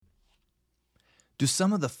Do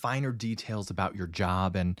some of the finer details about your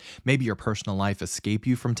job and maybe your personal life escape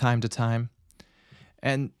you from time to time?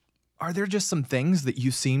 And are there just some things that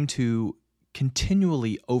you seem to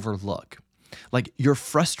continually overlook? Like you're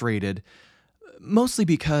frustrated mostly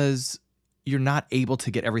because you're not able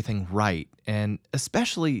to get everything right. And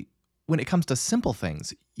especially when it comes to simple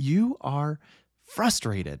things, you are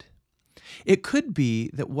frustrated. It could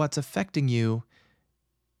be that what's affecting you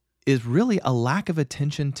is really a lack of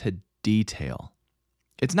attention to detail.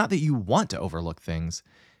 It's not that you want to overlook things,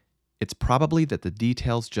 it's probably that the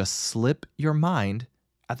details just slip your mind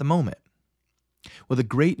at the moment. Well, the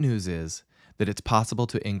great news is that it's possible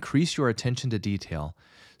to increase your attention to detail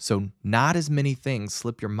so not as many things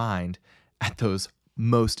slip your mind at those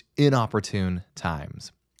most inopportune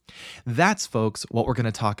times. That's, folks, what we're going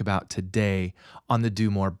to talk about today on the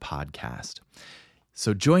Do More podcast.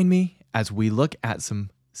 So join me as we look at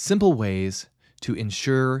some simple ways to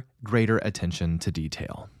ensure greater attention to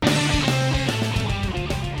detail.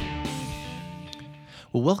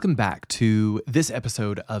 Well, welcome back to this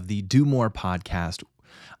episode of the Do More podcast.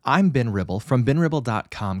 I'm Ben Ribble from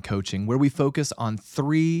benribble.com Coaching, where we focus on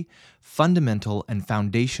three fundamental and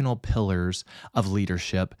foundational pillars of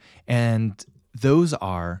leadership, and those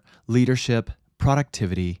are leadership,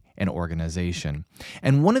 productivity, and organization.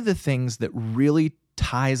 And one of the things that really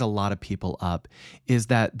ties a lot of people up is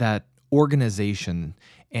that organization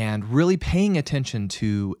and really paying attention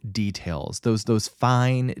to details, those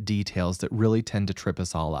fine details that really tend to trip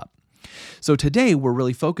us all up. So today we're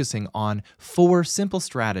really focusing on 4 simple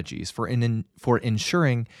strategies for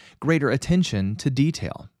ensuring greater attention to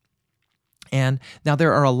detail. And now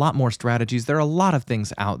there are a lot more strategies. There are a lot of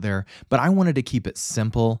things out there, but I wanted to keep it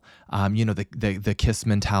simple. The KISS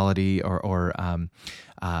mentality, or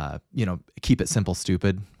keep it simple,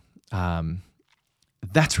 stupid.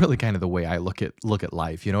 That's really kind of the way I look at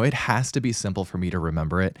life. It has to be simple for me to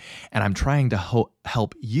remember it, and I'm trying to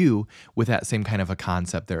help you with that same kind of a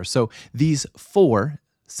concept there. So these 4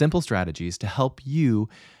 simple strategies to help you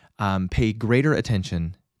pay greater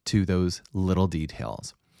attention to those little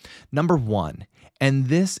details. Number 1, and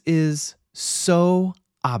this is so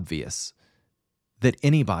obvious that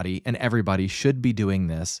anybody and everybody should be doing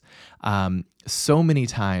this. So many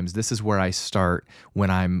times, this is where I start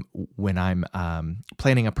when I'm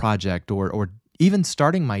planning a project or even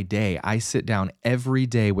starting my day. I sit down every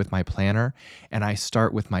day with my planner and I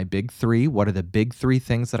start with my big 3. What are the big 3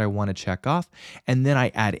 things that I want to check off? And then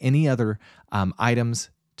I add any other items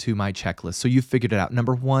to my checklist. So you figured it out.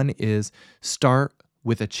 Number 1 is start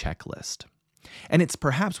with a checklist. And it's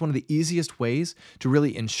perhaps one of the easiest ways to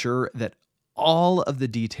really ensure that all of the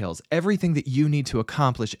details, everything that you need to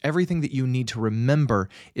accomplish, everything that you need to remember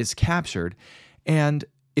is captured. And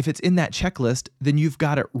if it's in that checklist, then you've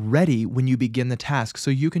got it ready when you begin the task.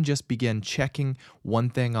 So you can just begin checking one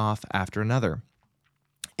thing off after another.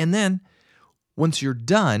 And then once you're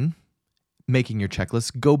done making your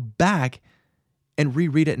checklist, go back and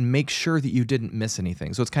reread it and make sure that you didn't miss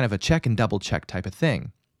anything. So it's kind of a check and double check type of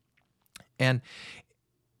thing. And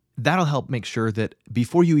that'll help make sure that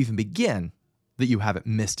before you even begin, that you haven't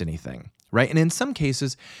missed anything, right? And in some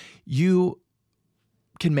cases, you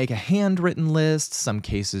can make a handwritten list. Some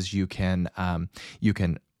cases you can, and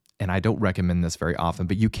I don't recommend this very often,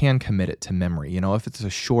 but you can commit it to memory. If it's a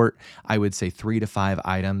short, I would say 3 to 5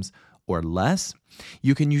 items or less.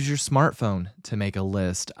 You can use your smartphone to make a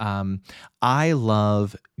list. I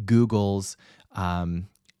love Google's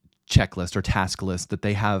checklist or task list that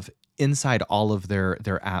they have inside all of their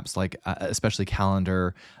apps, like especially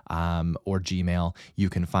Calendar or Gmail. You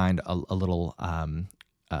can find a little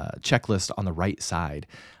checklist on the right side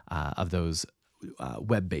of those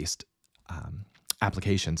web-based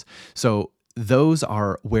applications. So those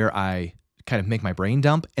are where I kind of make my brain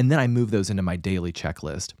dump, and then I move those into my daily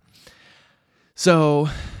checklist. So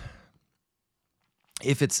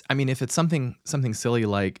if it's something silly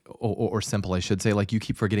like, or simple, I should say, like you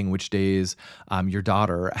keep forgetting which days your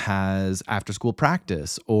daughter has after school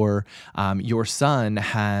practice, or your son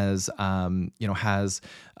has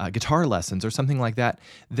guitar lessons or something like that,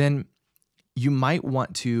 then you might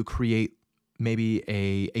want to create maybe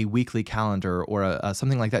a weekly calendar or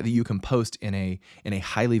something like that you can post in a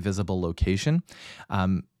highly visible location.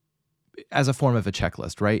 As a form of a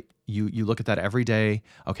checklist, right? You look at that every day.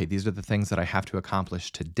 Okay, these are the things that I have to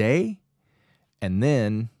accomplish today, and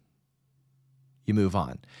then you move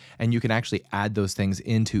on. And you can actually add those things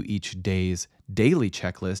into each day's daily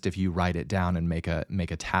checklist if you write it down and make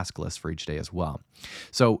a task list for each day as well.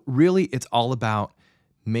 So really, it's all about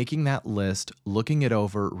making that list, looking it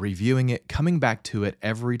over, reviewing it, coming back to it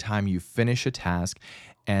every time you finish a task,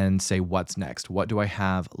 and say, what's next? What do I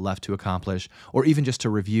have left to accomplish? Or even just to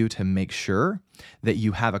review to make sure that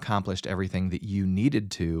you have accomplished everything that you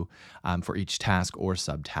needed to for each task or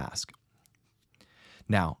subtask.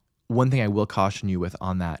 Now, one thing I will caution you with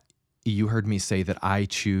on that, you heard me say that I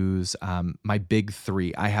choose my big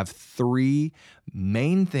three. I have three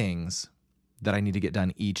main things that I need to get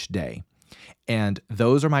done each day. And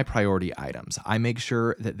those are my priority items. I make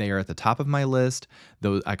sure that they are at the top of my list.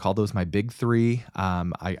 Those I call those my big three.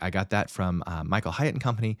 I got that from Michael Hyatt and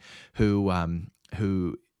Company, who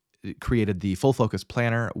created the Full Focus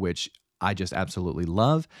Planner, which I just absolutely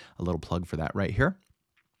love. A little plug for that right here.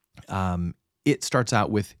 It starts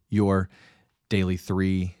out with your daily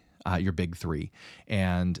three. Your big three.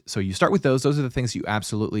 And so you start with those. Those are the things you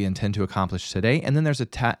absolutely intend to accomplish today. And then there's a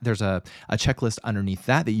checklist underneath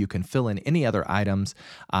that you can fill in any other items.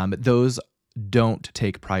 Those don't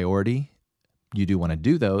take priority. You do want to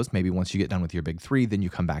do those. Maybe once you get done with your big three, then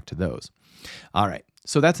you come back to those. All right.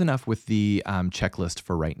 So that's enough with the checklist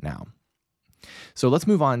for right now. So let's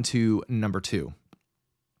move on to number 2.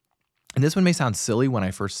 And this one may sound silly when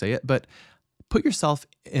I first say it, but put yourself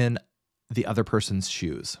in the other person's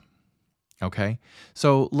shoes. Okay,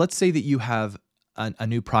 so let's say that you have a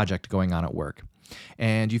new project going on at work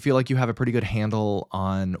and you feel like you have a pretty good handle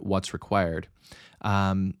on what's required.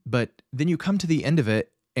 But then you come to the end of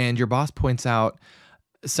it and your boss points out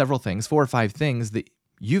several things, 4 or 5 things that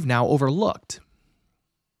you've now overlooked.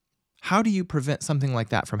 How do you prevent something like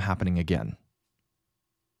that from happening again?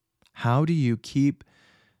 How do you keep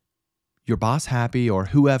your boss happy or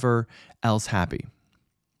whoever else happy?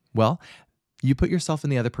 Well, you put yourself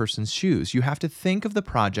in the other person's shoes. You have to think of the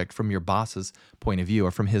project from your boss's point of view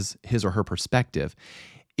or from his or her perspective.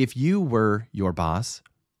 If you were your boss,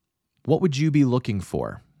 what would you be looking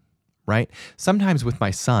for, right? Sometimes with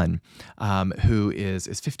my son, who is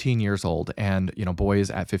 15 years old, and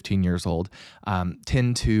boys at 15 years old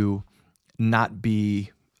tend to not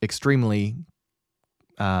be extremely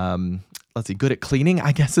good at cleaning,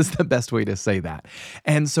 I guess is the best way to say that.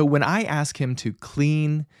 And so when I ask him to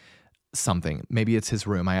clean something, maybe it's his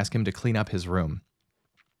room, I ask him to clean up his room,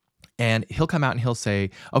 and he'll come out and he'll say,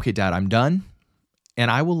 "Okay, Dad, I'm done."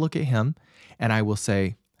 And I will look at him and I will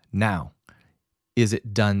say, "Now, is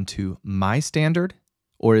it done to my standard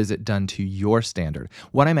or is it done to your standard?"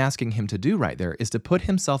 What I'm asking him to do right there is to put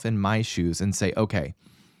himself in my shoes and say, "Okay,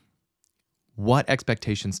 what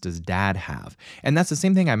expectations does Dad have?" And that's the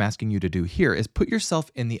same thing I'm asking you to do here, is put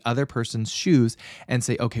yourself in the other person's shoes and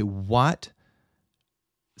say, okay, what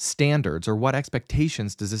standards or what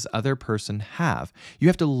expectations does this other person have? You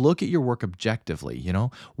have to look at your work objectively,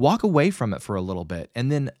 walk away from it for a little bit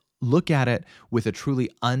and then look at it with a truly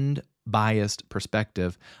unbiased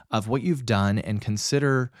perspective of what you've done and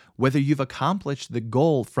consider whether you've accomplished the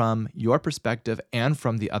goal from your perspective and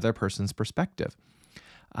from the other person's perspective.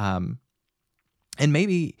 And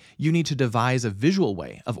maybe you need to devise a visual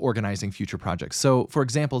way of organizing future projects. So, for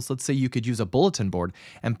example, let's say you could use a bulletin board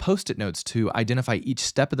and Post-it notes to identify each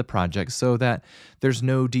step of the project so that there's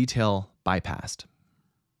no detail bypassed,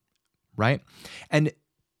 right? And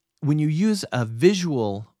when you use a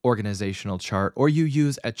visual organizational chart, or you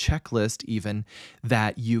use a checklist even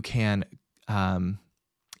that you can, you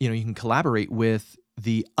can collaborate with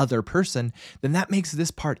the other person, then that makes this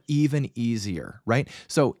part even easier, right?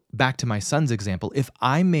 So back to my son's example, if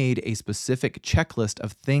I made a specific checklist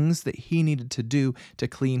of things that he needed to do to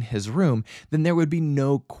clean his room, then there would be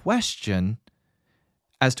no question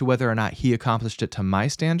as to whether or not he accomplished it to my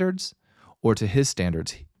standards or to his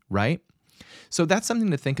standards, right? So that's something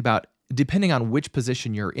to think about depending on which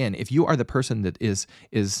position you're in. If you are the person that is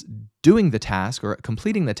doing the task or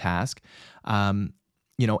completing the task,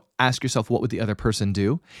 ask yourself, what would the other person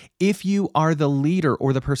do? If you are the leader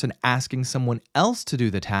or the person asking someone else to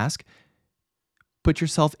do the task, put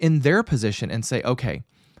yourself in their position and say, okay,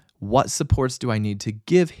 what supports do I need to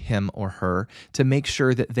give him or her to make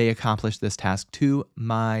sure that they accomplish this task to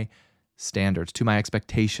my standards, to my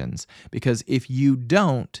expectations? Because if you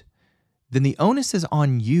don't, then the onus is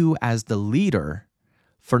on you as the leader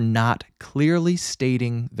for not clearly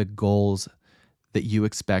stating the goals that you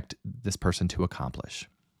expect this person to accomplish.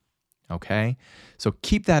 Okay? So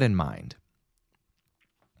keep that in mind.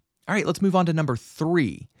 All right, let's move on to number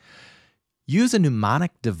 3. Use a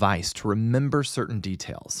mnemonic device to remember certain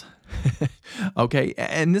details. Okay,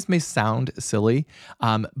 and this may sound silly,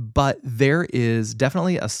 but there is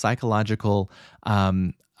definitely a psychological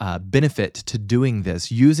benefit to doing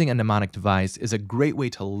this. Using a mnemonic device is a great way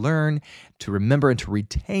to learn, to remember, and to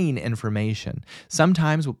retain information.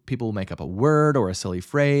 Sometimes people will make up a word or a silly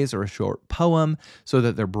phrase or a short poem so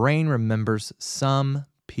that their brain remembers some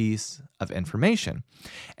piece of information.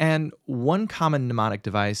 And one common mnemonic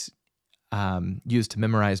device used to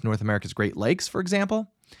memorize North America's Great Lakes, for example,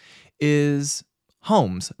 is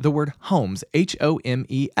HOMES, the word HOMES,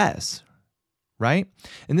 HOMES, right?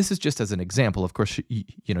 And this is just as an example. Of course,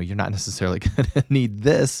 you're not necessarily going to need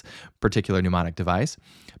this particular mnemonic device,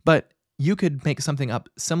 but you could make something up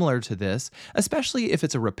similar to this, especially if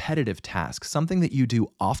it's a repetitive task, something that you do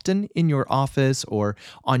often in your office or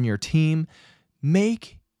on your team.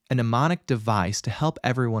 Make a mnemonic device to help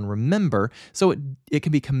everyone remember so it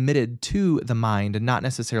can be committed to the mind and not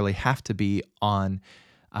necessarily have to be on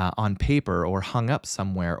paper or hung up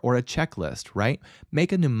somewhere or a checklist, right?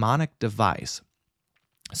 Make a mnemonic device.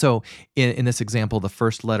 So in this example, the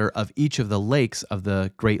first letter of each of the lakes of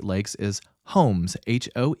the Great Lakes is HOMES,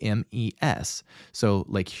 HOMES. So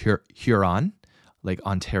Lake Huron, Lake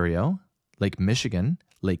Ontario, Lake Michigan,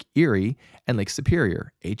 Lake Erie, and Lake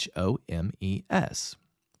Superior, HOMES.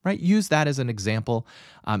 Right? Use that as an example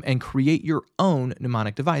and create your own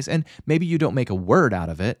mnemonic device. And maybe you don't make a word out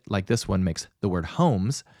of it, like this one makes the word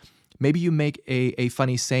homes. Maybe you make a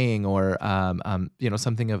funny saying or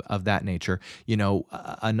something of that nature.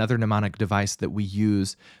 Another mnemonic device that we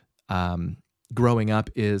use growing up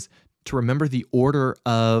is to remember the order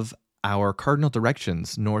of our cardinal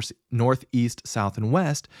directions, north, east, south, and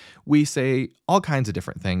west. We say all kinds of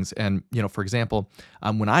different things. And, for example,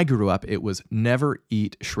 when I grew up, it was never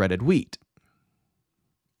eat shredded wheat.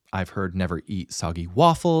 I've heard never eat soggy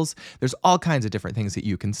waffles. There's all kinds of different things that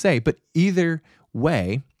you can say. But either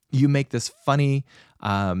way, you make this funny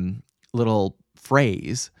little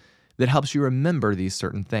phrase that helps you remember these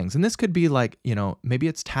certain things. And this could be like, maybe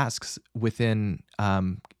it's tasks within,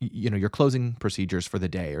 your closing procedures for the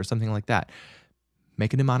day or something like that.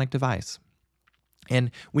 Make a mnemonic device. And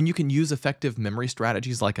when you can use effective memory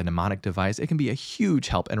strategies like a mnemonic device, it can be a huge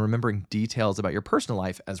help in remembering details about your personal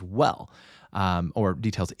life as well, or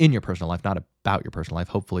details in your personal life, not about your personal life.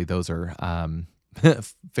 Hopefully those are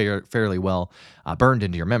fairly well burned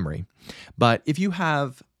into your memory. But if you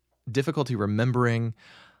have difficulty remembering,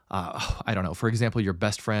 I don't know, for example,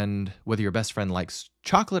 whether your best friend likes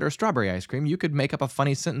chocolate or strawberry ice cream, you could make up a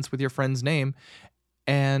funny sentence with your friend's name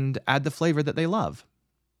and add the flavor that they love.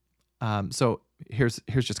 So here's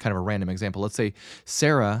just kind of a random example. Let's say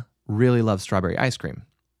Sarah really loves strawberry ice cream.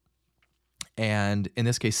 And in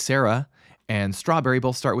this case, Sarah and strawberry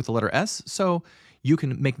both start with the letter S, so you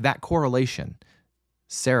can make that correlation.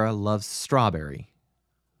 Sarah loves strawberry,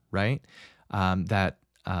 right? That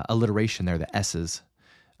alliteration there, the S's,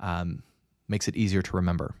 makes it easier to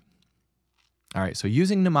remember. All right, so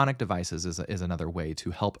using mnemonic devices is another way to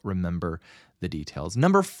help remember the details.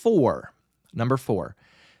 Number four,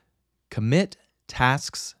 commit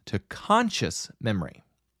tasks to conscious memory.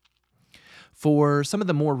 For some of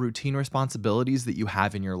the more routine responsibilities that you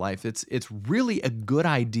have in your life, it's really a good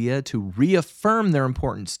idea to reaffirm their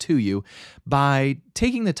importance to you by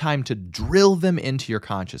taking the time to drill them into your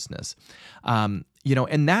consciousness. And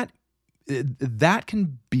that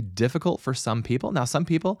can be difficult for some people. Now, some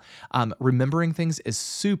people, remembering things is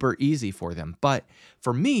super easy for them. But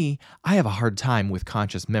for me, I have a hard time with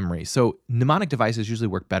conscious memory. So mnemonic devices usually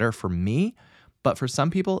work better for me. But for some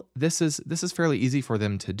people, this is fairly easy for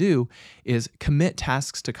them to do, is commit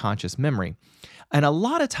tasks to conscious memory. And a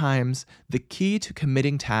lot of times, the key to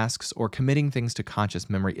committing tasks or committing things to conscious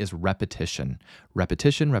memory is repetition.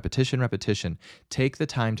 Repetition, repetition, repetition. Take the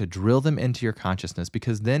time to drill them into your consciousness,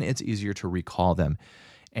 because then it's easier to recall them.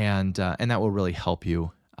 And that will really help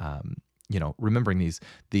you, remembering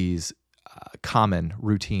these common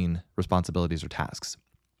routine responsibilities or tasks.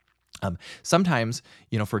 Sometimes,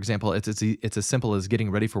 for example, it's as simple as getting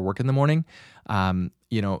ready for work in the morning.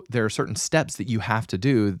 There are certain steps that you have to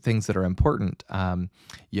do, things that are important.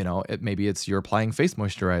 Maybe it's you're applying face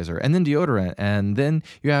moisturizer and then deodorant, and then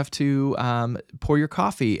you have to pour your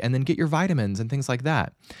coffee and then get your vitamins and things like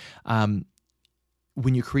that.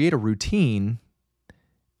 When you create a routine,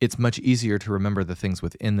 it's much easier to remember the things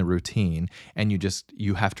within the routine, and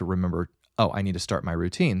you have to remember, I need to start my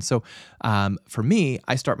routine. So for me,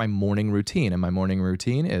 I start my morning routine, and my morning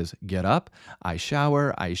routine is get up, I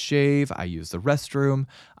shower, I shave, I use the restroom,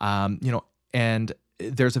 and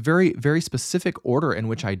there's a very, very specific order in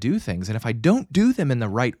which I do things. And if I don't do them in the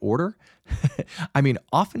right order,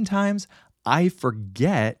 oftentimes I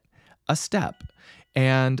forget a step,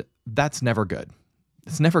 and that's never good.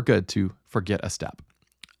 It's never good to forget a step.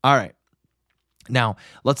 All right. Now,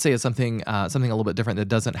 let's say it's something a little bit different that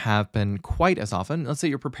doesn't happen quite as often. Let's say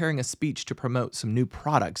you're preparing a speech to promote some new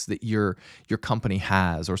products that your company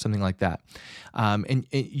has, or something like that. And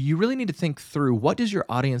you really need to think through, what does your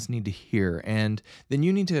audience need to hear, and then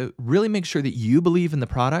you need to really make sure that you believe in the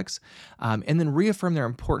products, and then reaffirm their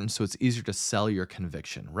importance so it's easier to sell your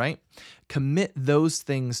conviction. Right? Commit those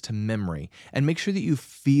things to memory, and make sure that you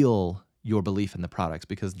feel your belief in the products,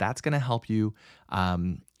 because that's going to help you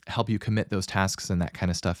commit those tasks and that kind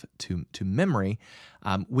of stuff to memory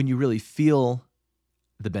when you really feel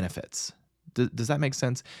the benefits. Does that make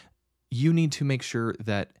sense? You need to make sure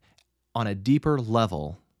that on a deeper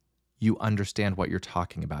level, you understand what you're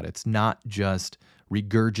talking about. It's not just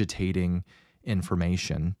regurgitating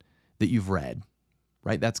information that you've read,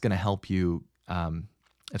 right? That's going to help you.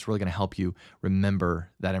 It's really going to help you remember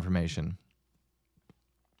that information.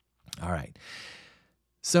 All right.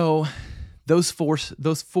 So those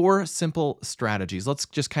four simple strategies, let's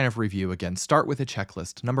just kind of review again. Start with a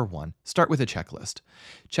checklist. Number one, start with a checklist.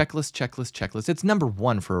 Checklist. It's number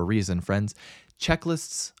one for a reason, friends.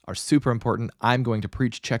 Checklists are super important. I'm going to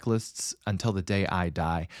preach checklists until the day I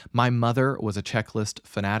die. My mother was a checklist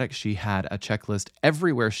fanatic. She had a checklist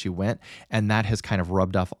everywhere she went, and that has kind of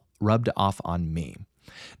rubbed off on me.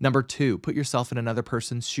 Number two, put yourself in another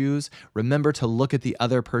person's shoes. Remember to look at the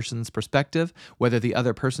other person's perspective, whether the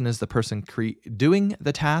other person is the person doing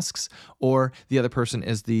the tasks, or the other person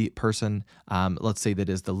is the person, let's say, that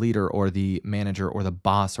is the leader or the manager or the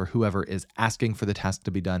boss or whoever is asking for the task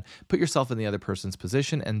to be done. Put yourself in the other person's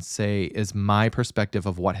position and say, is my perspective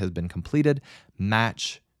of what has been completed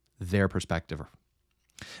match their perspective?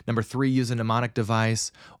 Number three, use a mnemonic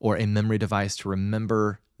device or a memory device to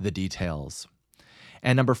remember the details.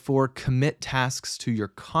 And number four, commit tasks to your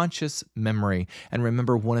conscious memory. And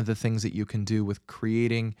remember, one of the things that you can do with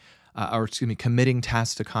committing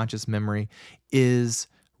tasks to conscious memory is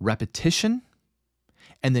repetition,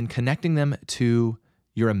 and then connecting them to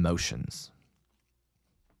your emotions.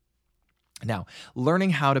 Now, learning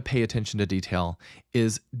how to pay attention to detail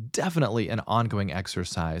is definitely an ongoing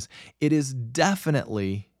exercise. It is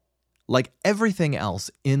definitely, like everything else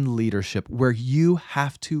in leadership, where you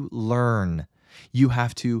have to learn. You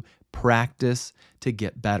have to practice to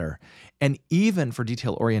get better. And even for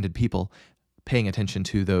detail-oriented people, paying attention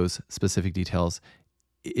to those specific details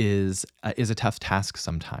is a tough task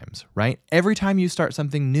sometimes, right? Every time you start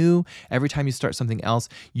something new, every time you start something else,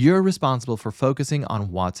 you're responsible for focusing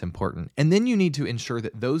on what's important. And then you need to ensure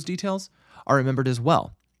that those details are remembered as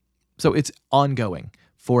well. So it's ongoing,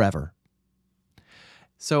 forever.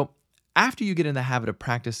 So after you get in the habit of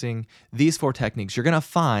practicing these four techniques, you're going to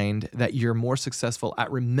find that you're more successful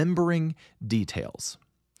at remembering details.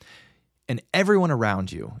 And everyone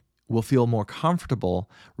around you will feel more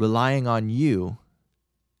comfortable relying on you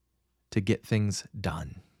to get things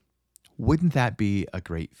done. Wouldn't that be a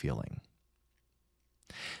great feeling?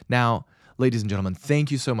 Now, ladies and gentlemen,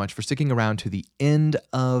 thank you so much for sticking around to the end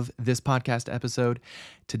of this podcast episode.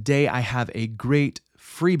 Today, I have a great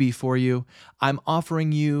freebie for you. I'm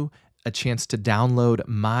offering you a chance to download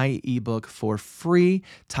my ebook for free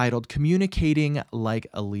titled Communicating Like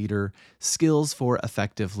a Leader, Skills for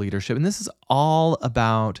Effective Leadership. And this is all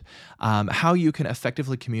about how you can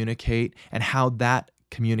effectively communicate and how that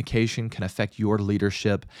communication can affect your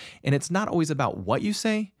leadership. And it's not always about what you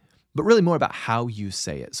say, but really more about how you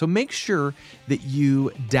say it. So make sure that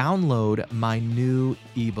you download my new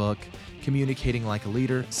ebook, Communicating Like a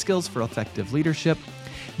Leader, Skills for Effective Leadership.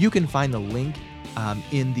 You can find the link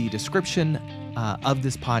in the description of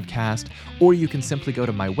this podcast, or you can simply go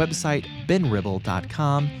to my website,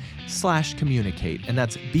 benribble.com/communicate. And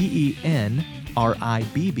that's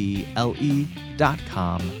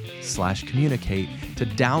benribble.com/communicate to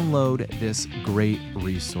download this great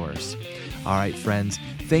resource. All right, friends,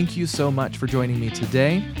 thank you so much for joining me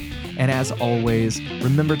today. And as always,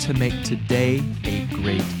 remember to make today a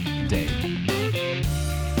great day.